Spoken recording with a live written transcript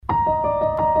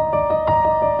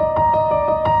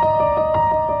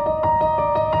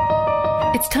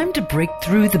It's time to break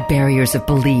through the barriers of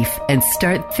belief and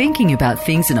start thinking about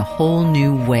things in a whole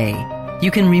new way.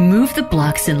 You can remove the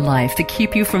blocks in life that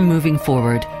keep you from moving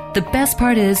forward. The best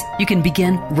part is you can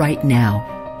begin right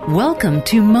now. Welcome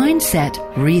to Mindset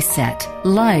Reset,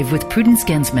 live with Prudence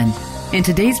Gensman. In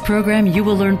today's program, you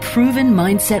will learn proven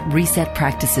mindset reset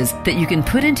practices that you can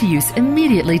put into use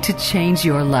immediately to change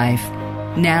your life.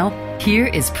 Now, here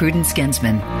is Prudence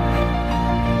Gensman.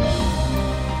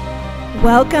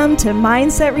 Welcome to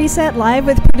Mindset Reset, live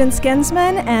with Prudence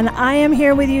Gensman, and I am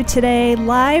here with you today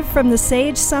live from the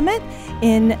Sage Summit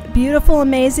in beautiful,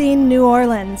 amazing New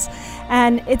Orleans.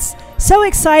 And it's so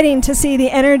exciting to see the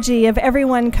energy of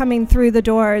everyone coming through the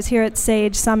doors here at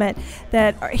Sage Summit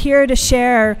that are here to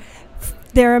share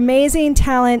their amazing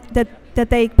talent that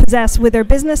they possess with their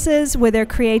businesses, with their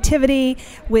creativity,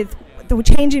 with the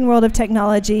changing world of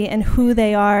technology, and who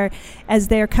they are as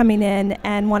they're coming in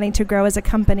and wanting to grow as a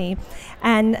company.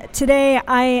 And today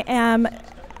I am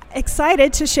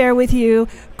excited to share with you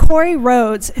Corey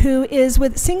Rhodes, who is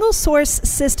with Single Source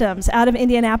Systems out of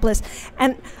Indianapolis.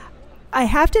 And I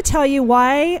have to tell you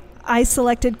why I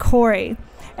selected Corey.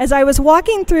 As I was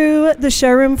walking through the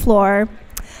showroom floor,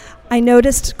 I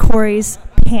noticed Corey's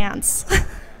pants.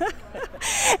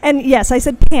 And yes, I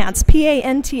said pants,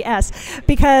 P-A-N-T-S,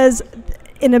 because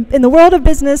in the world of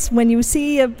business, when you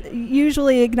see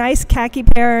usually a nice khaki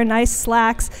pair, nice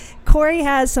slacks, Corey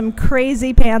has some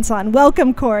crazy pants on.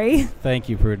 Welcome, Corey. Thank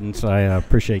you, Prudence. I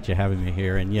appreciate you having me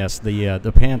here. And yes,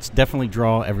 the pants definitely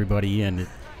draw everybody in.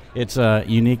 It's a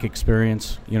unique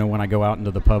experience, when I go out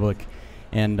into the public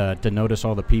and to notice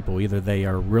all the people. Either they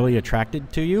are really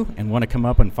attracted to you and want to come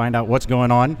up and find out what's going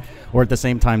on, or at the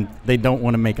same time, they don't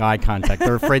want to make eye contact.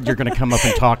 They're afraid you're going to come up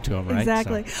and talk to them, right?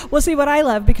 Exactly. So. Well, see, what I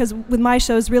love, because with my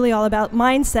show is really all about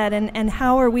mindset and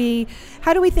how do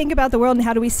we think about the world and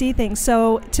how do we see things.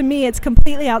 So to me, it's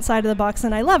completely outside of the box,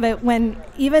 and I love it when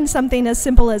even something as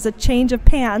simple as a change of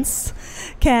pants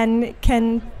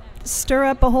can stir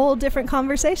up a whole different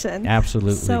conversation.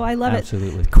 Absolutely. So I love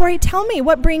Absolutely. it. Corey, tell me,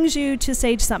 what brings you to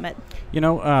Sage Summit?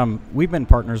 We've been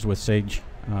partners with Sage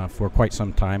for quite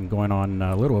some time, going on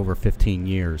a little over 15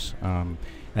 years.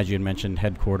 As you had mentioned,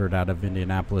 headquartered out of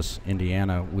Indianapolis,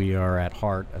 Indiana. We are at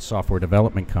heart a software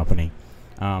development company.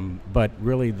 But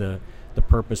really the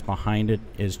purpose behind it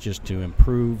is just to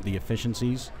improve the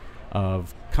efficiencies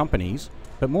of companies,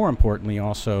 but more importantly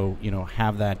also,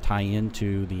 have that tie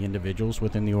into the individuals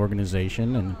within the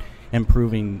organization and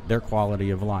improving their quality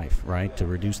of life, right? To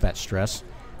reduce that stress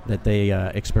that they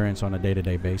experience on a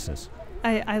day-to-day basis.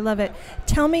 I love it.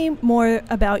 Tell me more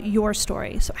about your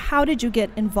story. So how did you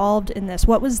get involved in this?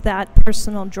 What was that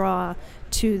personal draw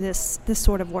to this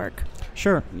sort of work?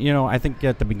 Sure. I think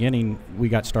at the beginning we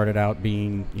got started out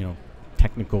being,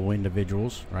 technical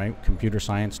individuals, right? Computer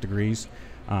science degrees,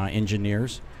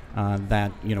 engineers.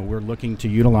 That we're looking to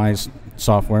utilize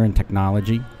software and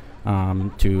technology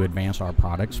to advance our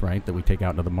products, right, that we take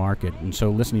out to the market. And so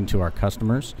listening to our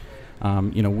customers,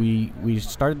 we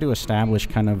started to establish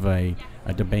kind of a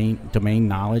domain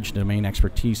knowledge, domain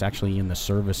expertise actually in the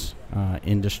service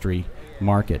industry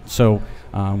market. So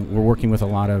we're working with a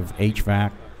lot of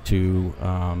HVAC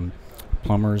to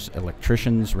plumbers,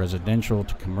 electricians, residential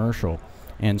to commercial.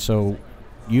 And so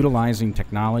utilizing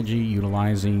technology,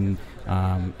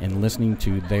 and listening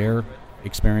to their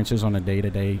experiences on a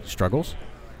day-to-day struggles,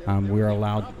 we're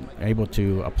able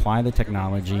to apply the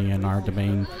technology and our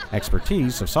domain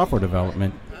expertise of software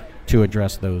development to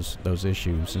address those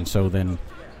issues. And so then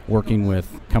working with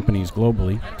companies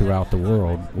globally throughout the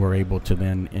world, we're able to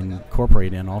then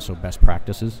incorporate in also best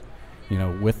practices,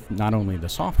 with not only the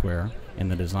software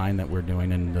and the design that we're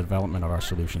doing and the development of our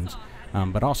solutions,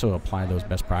 but also apply those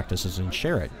best practices and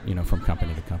share it, from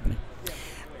company to company.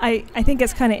 I think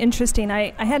it's kind of interesting.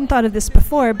 I hadn't thought of this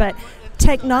before, but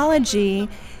technology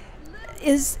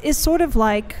is sort of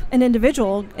like an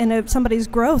individual and somebody's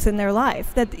growth in their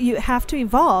life, that you have to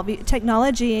evolve.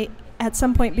 Technology at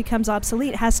some point becomes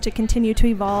obsolete, has to continue to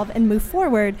evolve and move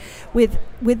forward with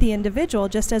the individual,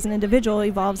 just as an individual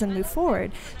evolves and moves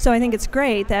forward. So I think it's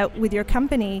great that with your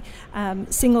company,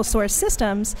 Single Source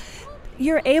Systems,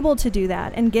 you're able to do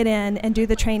that and get in and do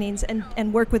the trainings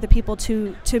and work with the people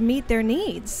to meet their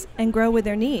needs and grow with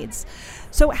their needs.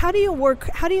 So how do you work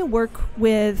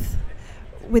with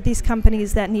these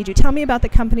companies that need you? Tell me about the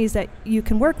companies that you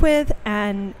can work with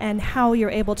and how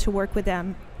you're able to work with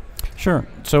them. Sure.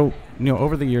 So,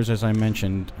 over the years, as I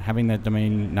mentioned, having that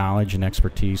domain knowledge and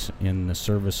expertise in the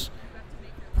service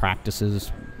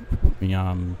practices,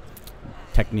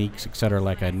 techniques, et cetera,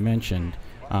 like I'd mentioned,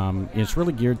 it's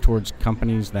really geared towards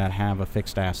companies that have a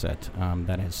fixed asset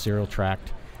that has serial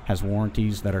tracked, has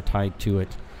warranties that are tied to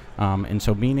it, And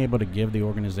so being able to give the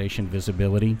organization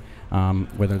visibility,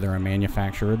 whether they're a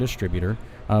manufacturer or distributor,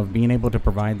 of being able to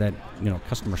provide that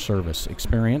customer service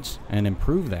experience and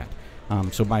improve that.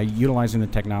 So by utilizing the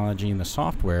technology and the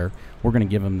software, we're going to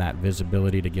give them that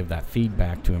visibility to give that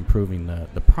feedback to improving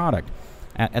the product.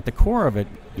 At the core of it,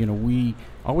 we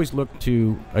always look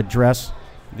to address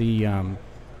the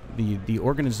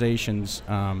organization's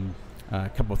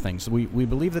couple of things. We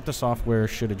believe that the software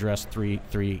should address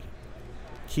three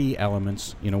key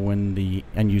elements, when the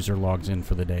end user logs in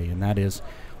for the day, and that is,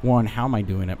 one, how am I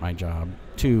doing at my job?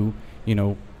 Two,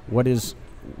 what is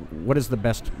the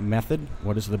best method?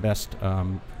 What is the best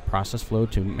process flow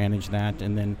to manage that?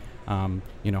 And then,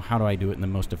 how do I do it in the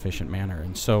most efficient manner?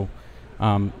 And so,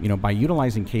 by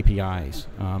utilizing KPIs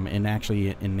and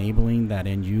actually enabling that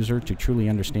end user to truly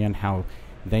understand how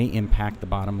they impact the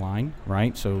bottom line,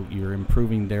 right? So you're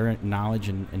improving their knowledge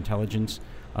and intelligence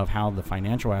of how the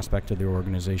financial aspect of their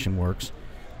organization works,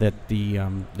 that the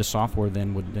software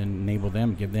then would enable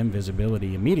them, give them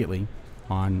visibility immediately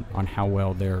on how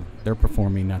well they're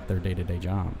performing at their day-to-day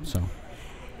job. So,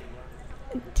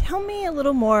 tell me a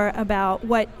little more about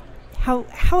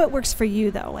how it works for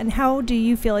you, though, and how do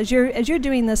you feel as you're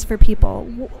doing this for people?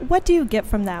 What do you get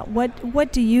from that?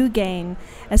 What do you gain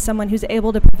as someone who's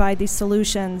able to provide these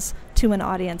solutions to an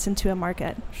audience and to a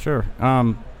market? Sure.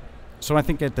 So I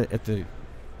think at the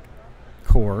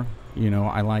core,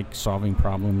 I like solving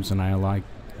problems, and I like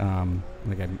I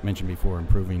mentioned before,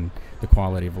 improving the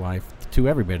quality of life to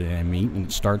everybody that I meet, and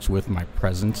it starts with my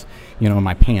presence, in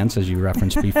my pants, as you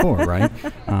referenced before, right?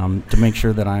 To make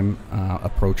sure that I'm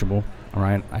approachable, all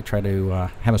right? I try to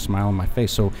have a smile on my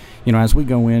face. So, as we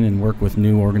go in and work with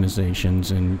new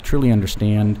organizations and truly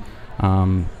understand,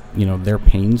 their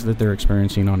pains that they're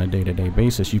experiencing on a day-to-day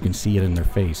basis, you can see it in their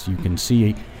face. You can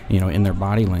see, in their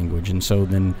body language. And so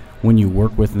then when you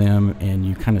work with them and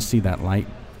you kind of see that light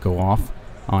go off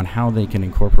on how they can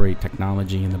incorporate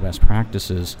technology and the best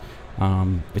practices,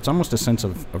 it's almost a sense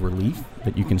of relief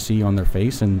that you can see on their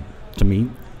face, and to me,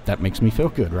 that makes me feel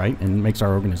good, right? And makes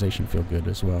our organization feel good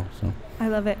as well. So I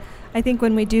love it. I think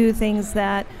when we do things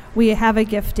that we have a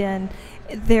gift in,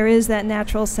 there is that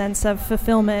natural sense of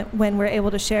fulfillment when we're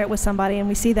able to share it with somebody and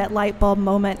we see that light bulb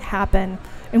moment happen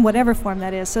in whatever form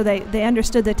that is. So they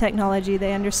understood the technology,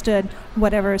 they understood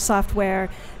whatever software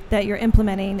that you're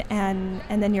implementing, and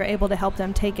then you're able to help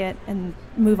them take it and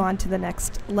move on to the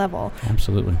next level.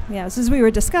 Absolutely. Yeah, so as we were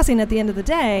discussing, at the end of the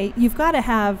day, you've got to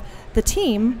have the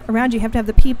team around you, you have to have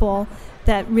the people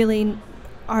that really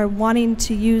are wanting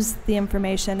to use the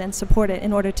information and support it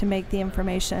in order to make the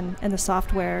information and the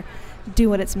software do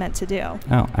what it's meant to do.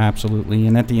 Oh, absolutely.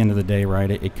 And at the end of the day,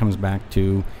 right, it comes back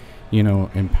to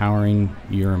empowering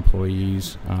your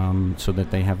employees so that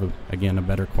they have, a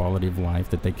better quality of life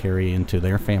that they carry into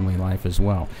their family life as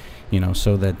well,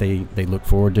 so that they look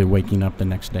forward to waking up the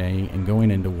next day and going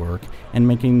into work and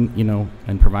making,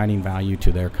 and providing value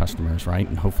to their customers, right?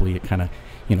 And hopefully it kind of,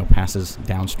 passes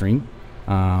downstream,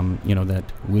 that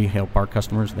we help our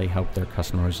customers, they help their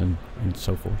customers, and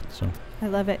so forth. So I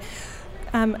love it.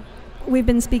 We've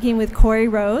been speaking with Corey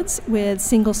Rhodes with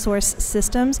Single Source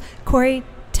Systems. Corey,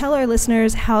 tell our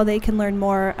listeners how they can learn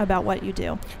more about what you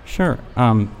do. Sure.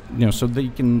 So they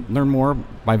can learn more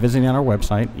by visiting our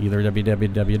website, either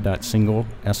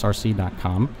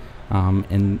www.singlesrc.com.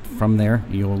 And from there,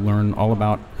 you'll learn all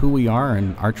about who we are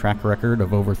and our track record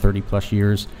of over 30 plus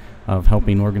years of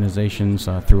helping organizations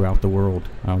throughout the world,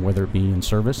 whether it be in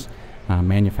service,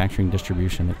 manufacturing,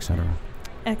 distribution, etc.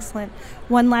 Excellent.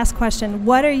 One last question.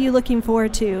 What are you looking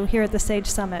forward to here at the Sage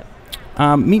Summit?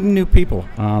 Meeting new people.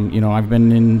 I've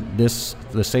been in the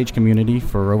Sage community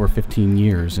for over 15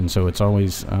 years, and so it's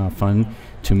always fun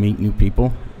to meet new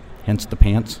people, hence the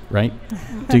pants, right?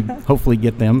 To hopefully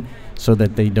get them so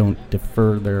that they don't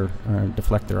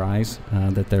deflect their eyes,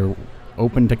 that they're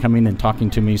open to coming and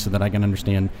talking to me so that I can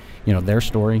understand, their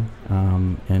story.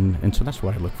 And so that's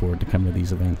what I look forward to come to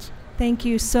these events. Thank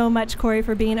you so much, Corey,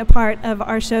 for being a part of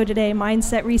our show today,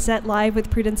 Mindset Reset Live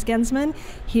with Prudence Gensman,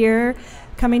 here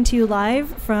coming to you live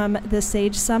from the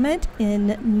Sage Summit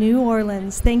in New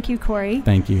Orleans. Thank you, Corey.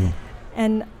 Thank you.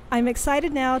 And I'm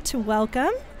excited now to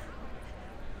welcome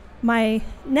my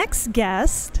next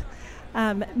guest,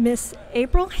 Miss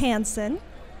April Hansen.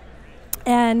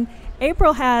 And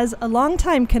April has a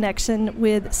long-time connection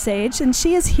with Sage, and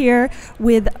she is here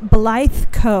with Blythe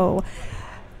Co.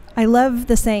 I love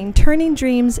the saying, turning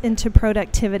dreams into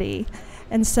productivity.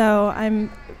 And so I'm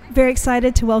very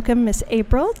excited to welcome Miss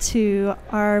April to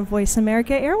our Voice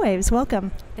America airwaves.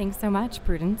 Welcome. Thanks so much,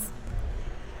 Prudence.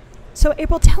 So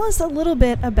April, tell us a little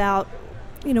bit about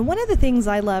one of the things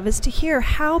I love is to hear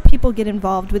how people get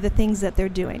involved with the things that they're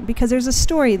doing, because there's a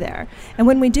story there. And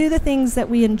when we do the things that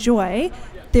we enjoy,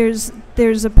 there's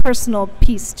a personal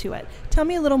piece to it. Tell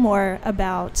me a little more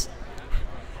about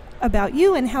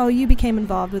you and how you became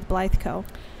involved with Blythe Co.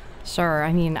 Sure.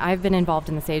 I mean, I've been involved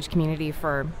in the Sage community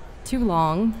for too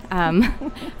long. I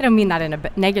don't mean that in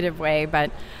a negative way,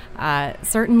 but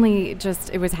certainly just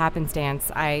it was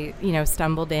happenstance. I,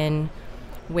 stumbled in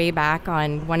way back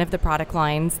on one of the product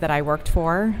lines that I worked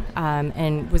for,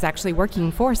 and was actually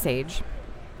working for Sage.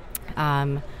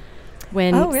 When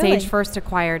really? Sage first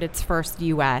acquired its first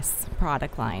U.S.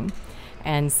 product line.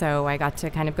 And so I got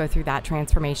to kind of go through that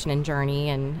transformation and journey,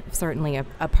 and certainly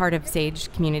a part of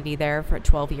Sage community there for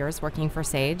 12 years working for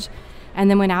Sage. And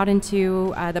then went out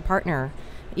into the partner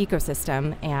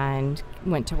ecosystem and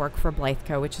went to work for Blythe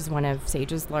Co., which is one of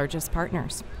Sage's largest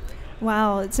partners.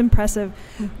 Wow, it's impressive.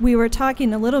 We were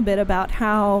talking a little bit about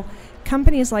how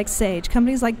companies like Sage,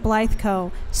 companies like Blythe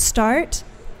Co. start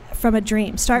from a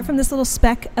dream, start from this little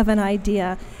speck of an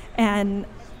idea, and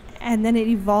then it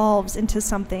evolves into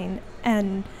something.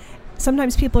 And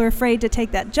sometimes people are afraid to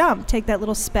take that jump, take that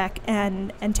little speck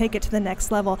and take it to the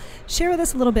next level. Share with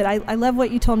us a little bit. I love what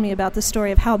you told me about the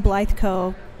story of how Blythe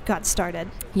Co. got started.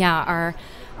 Yeah,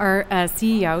 our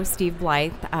CEO, Steve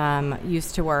Blythe,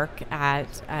 used to work at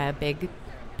a big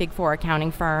four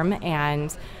accounting firm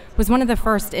and was one of the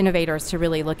first innovators to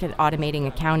really look at automating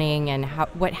accounting and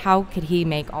how could he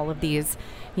make all of these,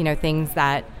 things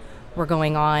that were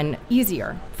going on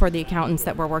easier for the accountants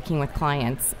that were working with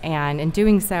clients. And in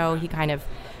doing so, he kind of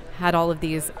had all of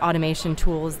these automation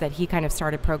tools that he kind of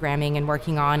started programming and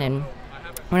working on. And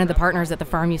one of the partners at the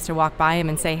firm used to walk by him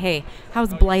and say, "Hey,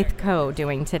 how's Blythe Co.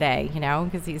 doing today?"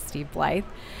 Because he's Steve Blythe.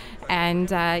 And,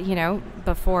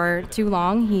 before too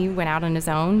long, he went out on his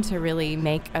own to really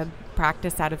make a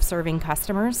practice out of serving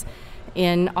customers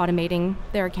in automating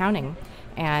their accounting.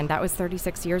 And that was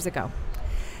 36 years ago.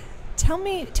 Tell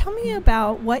me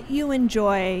about what you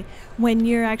enjoy when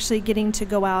you're actually getting to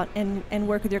go out and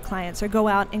work with your clients or go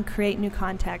out and create new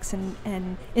contacts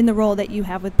and in the role that you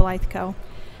have with Blythe Co.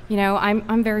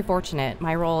 I'm very fortunate.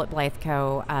 My role at Blythe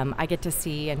Co., I get to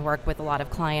see and work with a lot of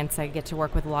clients. I get to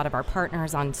work with a lot of our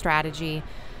partners on strategy.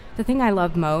 The thing I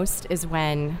love most is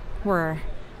when we're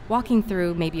walking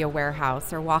through maybe a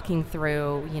warehouse or walking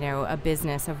through, a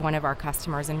business of one of our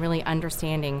customers and really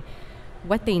understanding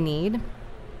what they need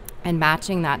and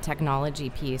matching that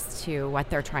technology piece to what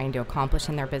they're trying to accomplish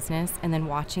in their business and then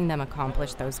watching them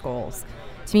accomplish those goals.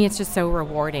 To me, it's just so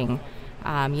rewarding.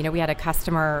 We had a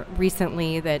customer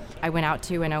recently that I went out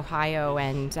to in Ohio,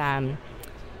 and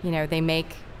they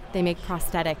make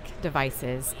prosthetic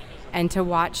devices, and to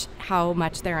watch how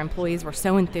much their employees were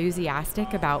so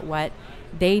enthusiastic about what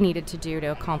they needed to do to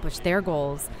accomplish their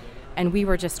goals, and we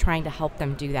were just trying to help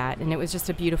them do that, and it was just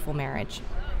a beautiful marriage.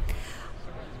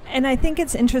 And I think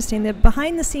it's interesting, the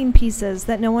behind-the-scene pieces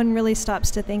that no one really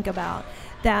stops to think about,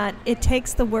 that it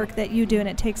takes the work that you do and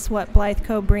it takes what Blythe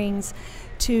Co. brings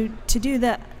to do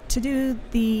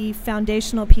the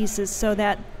foundational pieces, so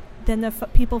that then the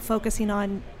people focusing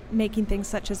on making things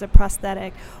such as a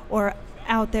prosthetic or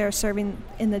out there serving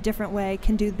in a different way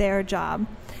can do their job.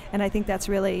 And I think that's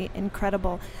really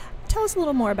incredible. Tell us a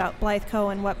little more about Blythe Co.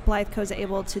 and what Blythe Co. is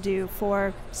able to do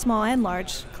for small and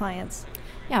large clients.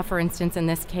 Yeah, for instance, in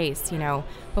this case,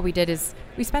 what we did is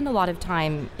we spend a lot of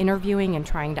time interviewing and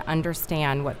trying to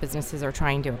understand what businesses are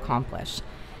trying to accomplish.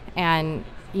 And,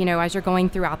 as you're going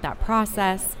throughout that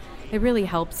process, it really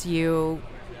helps you.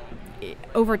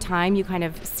 Over time, you kind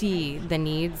of see the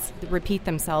needs repeat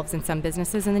themselves in some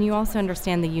businesses, and then you also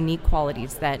understand the unique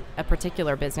qualities that a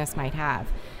particular business might have.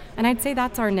 And I'd say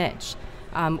that's our niche.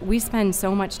 We spend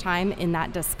so much time in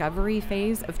that discovery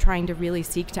phase of trying to really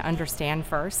seek to understand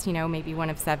first, maybe one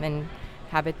of 7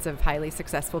 habits of highly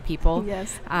successful people.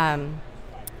 Yes.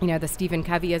 The Stephen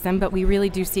Coveyism, but we really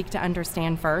do seek to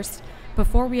understand first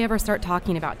before we ever start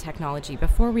talking about technology,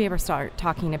 before we ever start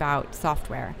talking about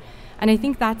software. And I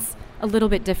think that's a little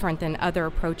bit different than other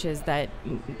approaches that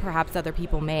perhaps other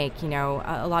people make.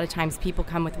 A lot of times people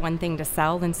come with one thing to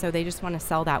sell, and so they just want to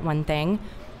sell that one thing.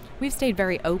 We've stayed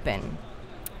very open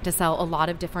to sell a lot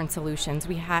of different solutions.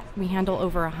 We handle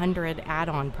over 100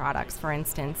 add-on products, for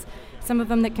instance, some of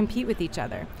them that compete with each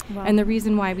other. Wow. And the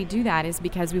reason why we do that is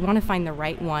because we want to find the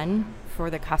right one for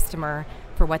the customer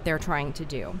for what they're trying to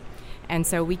do. And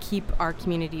so we keep our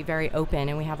community very open,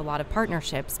 and we have a lot of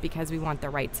partnerships because we want the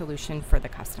right solution for the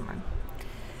customer.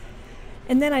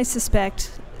 And then I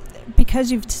suspect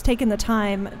because you've taken the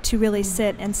time to really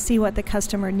sit and see what the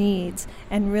customer needs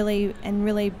and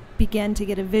really begin to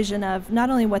get a vision of not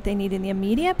only what they need in the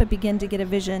immediate, but begin to get a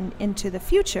vision into the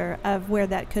future of where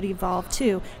that could evolve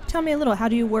to. Tell me a little, how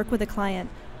do you work with a client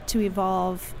to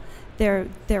evolve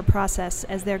their process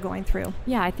as they're going through?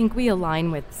 Yeah, I think we align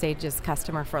with Sage's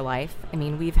customer for life. I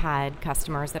mean, we've had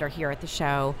customers that are here at the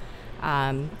show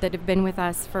that have been with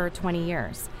us for 20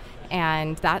 years.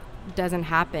 And that doesn't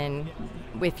happen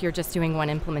if you're just doing one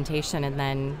implementation and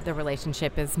then the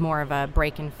relationship is more of a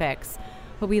break and fix.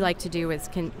 What we like to do is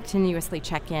continuously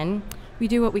check in. We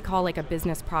do what we call like a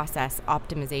business process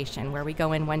optimization, where we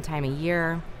go in one time a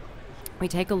year, we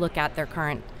take a look at their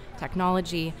current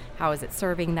technology, how is it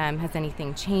serving them, has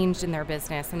anything changed in their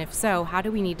business, and if so, how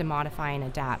do we need to modify and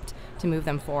adapt to move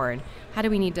them forward? How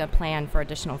do we need to plan for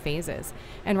additional phases?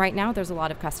 And right now there's a lot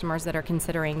of customers that are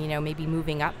considering, maybe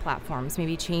moving up platforms,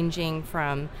 maybe changing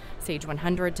from Sage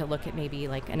 100 to look at maybe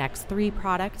like an X3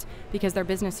 product, because their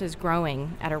business is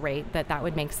growing at a rate that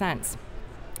would make sense.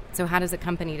 So how does a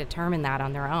company determine that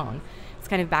on their own? It's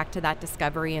kind of back to that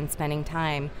discovery and spending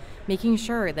time making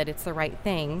sure that it's the right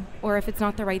thing, or if it's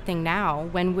not the right thing now,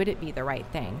 when would it be the right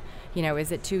thing?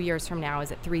 Is it 2 years from now?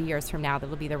 Is it 3 years from now that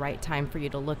will be the right time for you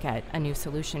to look at a new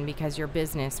solution, because your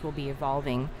business will be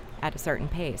evolving at a certain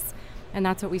pace? And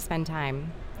that's what we spend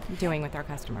time doing with our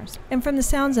customers. And from the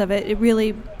sounds of it, it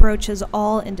really broaches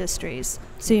all industries.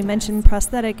 So you mentioned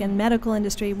prosthetic and medical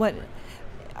industry.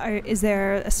 Is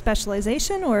there a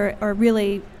specialization, or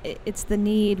really it's the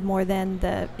need more than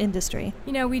the industry?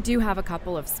 We do have a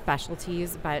couple of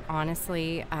specialties, but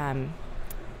honestly,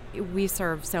 we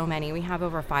serve so many. We have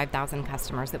over 5,000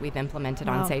 customers that we've implemented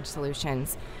on Sage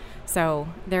Solutions. So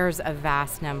there's a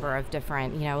vast number of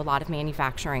different, a lot of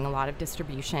manufacturing, a lot of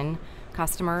distribution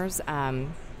customers,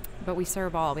 but we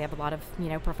serve all. We have a lot of,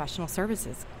 professional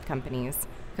services companies,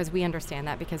 because we understand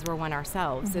that, because we're one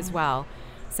ourselves as well.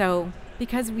 So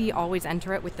because we always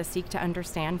enter it with the seek to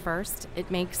understand first, it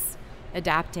makes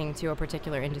adapting to a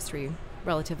particular industry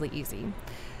relatively easy.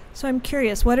 So I'm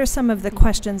curious, what are some of the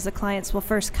questions the clients will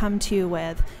first come to you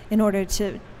with in order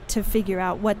to figure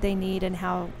out what they need and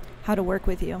how to work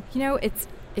with you?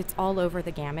 It's all over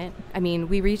the gamut. I mean,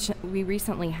 we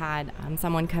recently had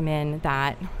someone come in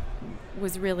that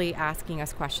was really asking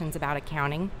us questions about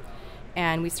accounting.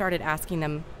 And we started asking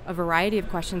them a variety of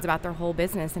questions about their whole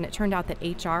business, and it turned out that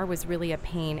HR was really a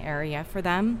pain area for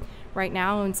them right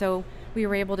now. And so we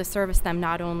were able to service them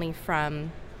not only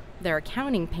from their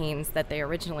accounting pains that they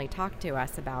originally talked to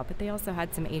us about, but they also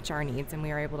had some HR needs, and we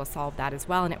were able to solve that as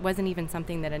well. And it wasn't even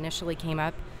something that initially came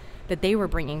up that they were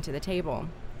bringing to the table.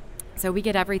 So we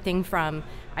get everything from,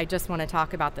 I just want to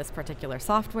talk about this particular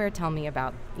software, tell me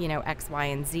about, X, Y,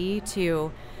 and Z,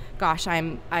 to, gosh,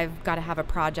 I've got to have a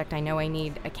project, I know I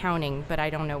need accounting, but I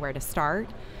don't know where to start.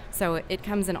 So it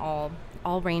comes in all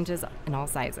ranges and all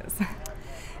sizes.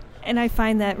 And I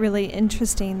find that really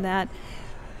interesting, that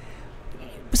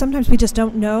sometimes we just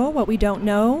don't know what we don't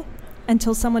know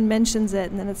until someone mentions it,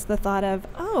 and then it's the thought of,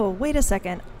 oh, wait a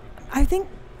second, I think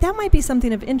that might be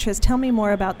something of interest. Tell me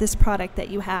more about this product that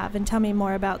you have, and tell me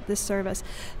more about this service.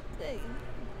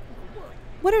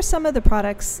 What are some of the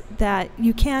products that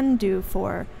you can do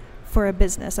for a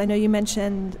business? I know you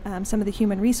mentioned some of the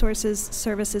human resources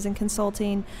services and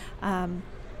consulting.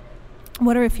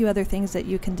 What are a few other things that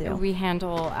you can do? We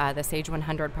handle the Sage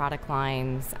 100 product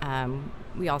lines.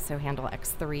 We also handle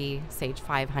X3, Sage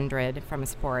 500 from a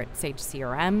support, Sage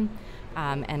CRM,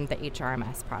 and the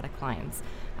HRMS product lines.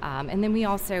 And then we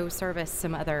also service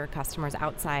some other customers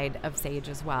outside of Sage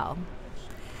as well.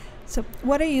 So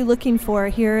what are you looking for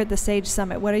here at the Sage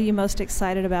Summit? What are you most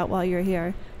excited about while you're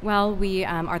here? Well, we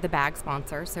are the bag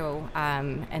sponsor. So,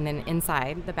 and then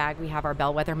inside the bag, we have our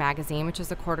Bellwether magazine, which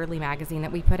is a quarterly magazine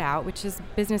that we put out, which is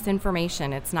business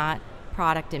information. It's not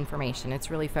product information.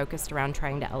 It's really focused around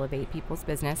trying to elevate people's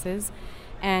businesses.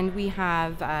 And we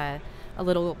have a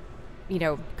little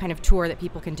kind of tour that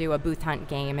people can do, a booth hunt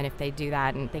game, and if they do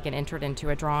that, and they get entered into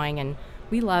a drawing, and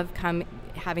we love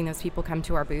having those people come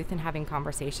to our booth and having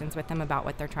conversations with them about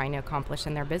what they're trying to accomplish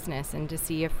in their business, and to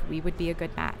see if we would be a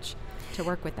good match to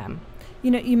work with them.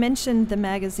 You mentioned the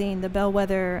magazine, the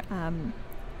Bellwether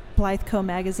Blytheco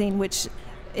magazine, which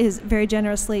is very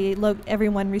generously,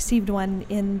 everyone received one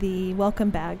in the welcome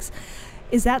bags.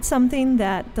 Is that something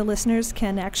that the listeners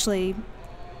can actually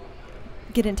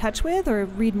get in touch with or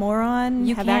read more on,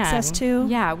 access to?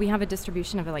 Yeah, we have a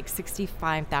distribution of like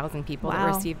 65,000 people that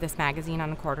receive this magazine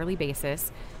on a quarterly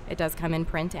basis. It does come in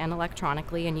print and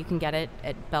electronically, and you can get it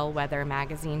at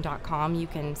bellwethermagazine.com. You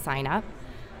can sign up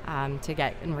to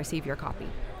get and receive your copy.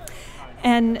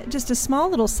 And just a small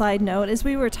little side note, as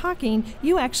we were talking,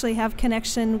 you actually have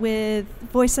connection with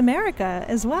Voice America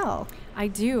as well. I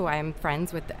do. I'm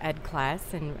friends with Ed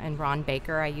KLESS and Ron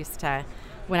Baker. I used to,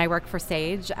 when I worked for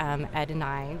Sage, Ed and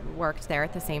I worked there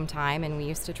at the same time, and we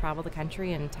used to travel the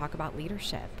country and talk about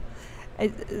leadership.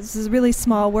 This is a really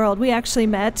small world. We actually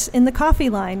met in the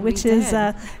coffee line, which is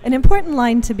an important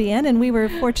line to be in, and we were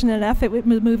fortunate enough it was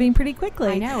moving pretty quickly.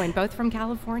 I know, and both from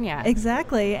California.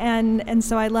 Exactly, and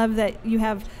so I love that you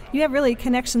have really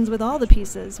connections with all the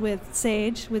pieces, with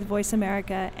Sage, with Voice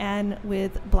America, and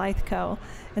with Blythe Co.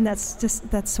 And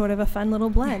that's sort of a fun little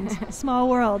blend. Small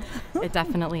world. It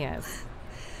definitely is.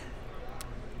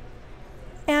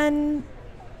 And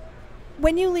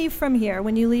when you leave from here,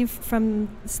 when you leave from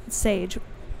Sage,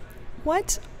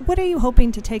 what are you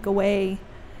hoping to take away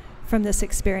from this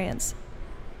experience?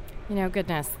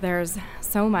 Goodness, there's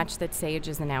so much that Sage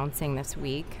is announcing this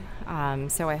week.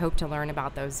 So I hope to learn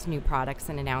about those new products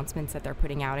and announcements that they're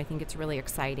putting out. I think it's really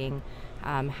exciting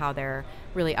how they're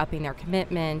really upping their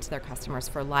commitment, their customers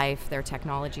for life, their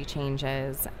technology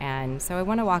changes. And so I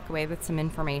want to walk away with some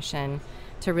information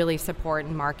to really support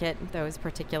and market those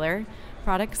particular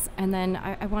products. And then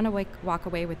I want to walk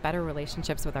away with better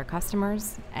relationships with our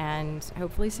customers and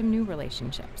hopefully some new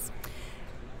relationships.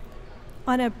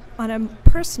 On a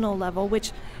personal level,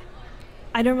 which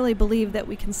I don't really believe that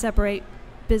we can separate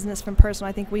business from personal.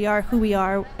 I think we are who we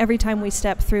are. Every time we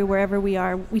step through wherever we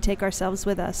are, we take ourselves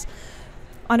with us.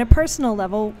 On a personal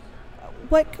level,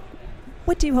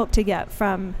 what do you hope to get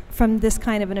from this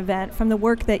kind of an event, from the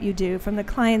work that you do, from the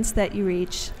clients that you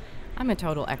reach? I'm a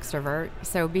total extrovert,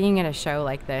 so being at a show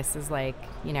like this is like,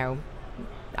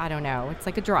 I don't know, it's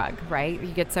like a drug, right? You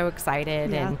get so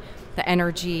excited and the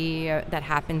energy that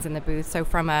happens in the booth. So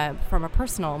from a more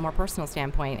personal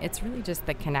standpoint, it's really just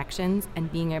the connections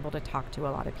and being able to talk to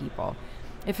a lot of people.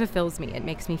 It fulfills me. It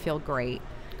makes me feel great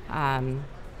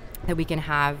that we can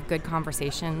have good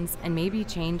conversations and maybe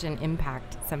change and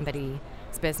impact somebody's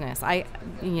business.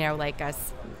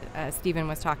 Stephen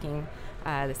was talking,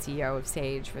 the CEO of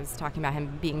Sage was talking about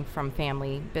him being from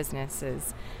family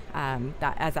businesses,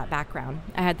 that background.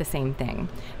 I had the same thing.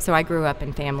 So I grew up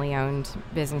in family-owned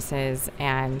businesses,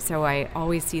 and so I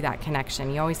always see that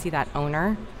connection. You always see that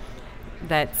owner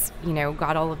that's,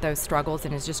 got all of those struggles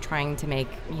and is just trying to make,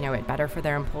 it better for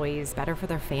their employees, better for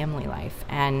their family life.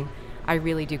 And I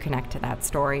really do connect to that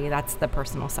story. That's the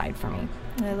personal side for me.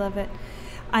 I love it.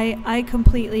 I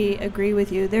completely agree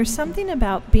with you. There's something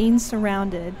about being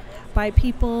surrounded by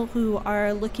people who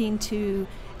are looking to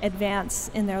advance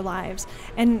in their lives,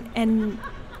 and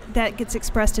that gets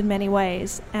expressed in many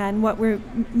ways. And what we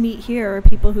meet here are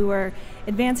people who are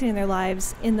advancing in their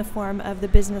lives in the form of the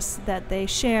business that they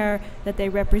share, that they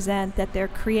represent, that they're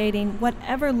creating,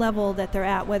 whatever level that they're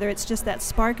at, whether it's just that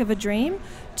spark of a dream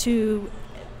to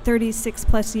 36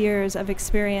 plus years of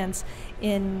experience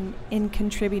in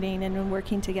contributing and in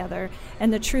working together.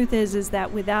 And the truth is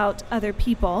that without other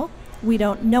people,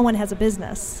 no one has a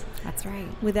business. That's right.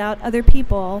 Without other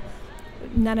people,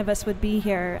 none of us would be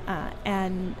here.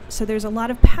 And so there's a lot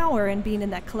of power in being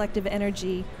in that collective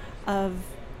energy of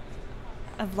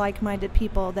like-minded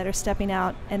people that are stepping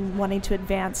out and wanting to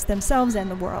advance themselves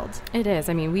and the world. It is.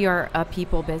 I mean, we are a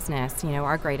people business.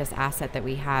 Our greatest asset that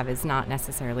we have is not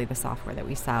necessarily the software that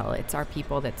we sell. It's our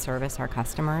people that service our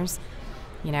customers,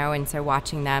 and so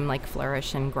watching them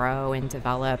flourish and grow and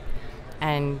develop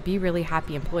and be really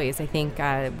happy employees. I think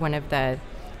one of the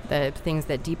things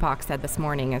that Deepak said this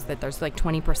morning is that there's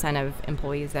 20% of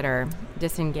employees that are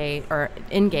disengaged or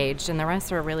engaged, and the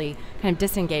rest are really kind of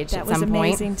disengaged at some point. That was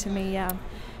amazing to me, yeah.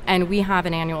 And we have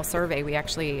an annual survey. We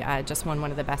actually just won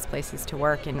one of the best places to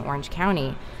work in Orange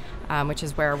County, which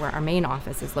is where our main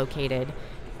office is located.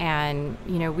 And,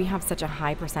 we have such a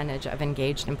high percentage of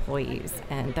engaged employees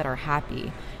and that are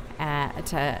happy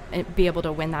to be able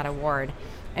to win that award.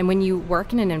 And when you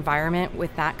work in an environment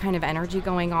with that kind of energy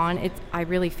going on, I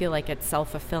really feel like it's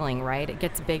self-fulfilling, right? It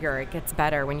gets bigger, it gets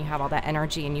better when you have all that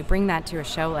energy, and you bring that to a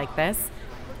show like this,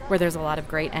 where there's a lot of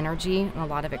great energy and a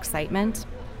lot of excitement,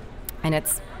 and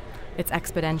it's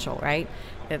exponential, right?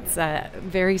 It's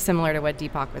very similar to what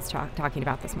Deepak was talking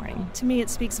about this morning. To me, it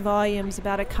speaks volumes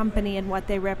about a company and what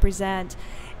they represent,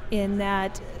 in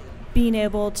that being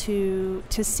able to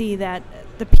see that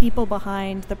the people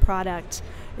behind the product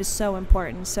is so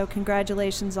important. So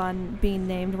congratulations on being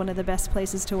named one of the best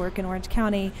places to work in Orange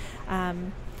County,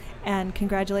 and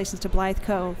congratulations to Blythe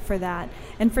Co. for that,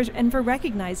 and for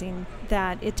recognizing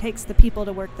that it takes the people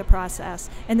to work the process,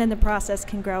 and then the process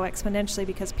can grow exponentially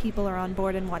because people are on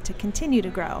board and want to continue to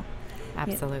grow.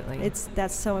 Absolutely.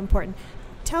 That's so important.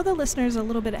 tell the listeners a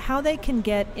little bit how they can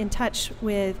get in touch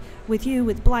with you,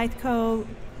 with Blythe Co.,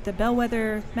 the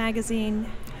Bellwether magazine.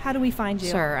 How do we find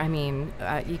you? Sure. I mean,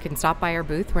 you can stop by our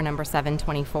booth. We're number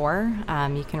 724.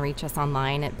 You can reach us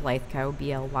online at BlytheCo,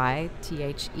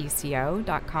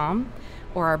 BLYTHECO.com,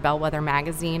 or our Bellwether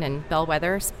magazine. And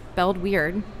Bellwether, spelled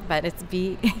weird, but it's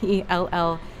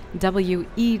BELLWETHER.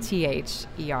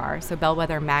 So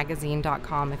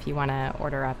bellwethermagazine.com if you want to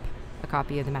order up a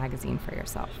copy of the magazine for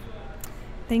yourself.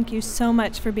 Thank you so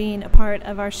much for being a part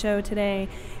of our show today,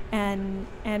 and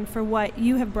for what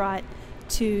you have brought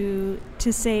to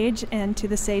SAGE and to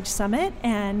the SAGE Summit,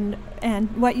 and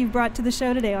what you've brought to the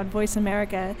show today on Voice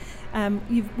America.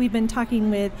 We've been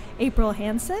talking with April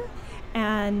Hansen,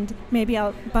 and maybe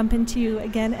I'll bump into you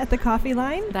again at the coffee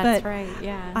line. That's right,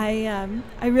 yeah.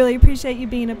 I really appreciate you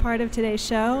being a part of today's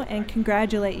show and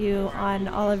congratulate you on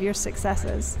all of your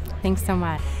successes. Thanks so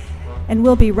much. And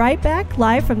we'll be right back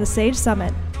live from the SAGE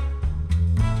Summit.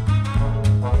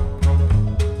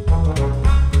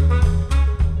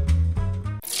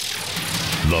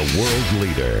 The world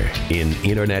leader in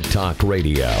Internet Talk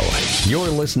Radio. You're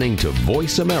listening to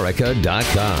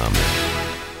VoiceAmerica.com.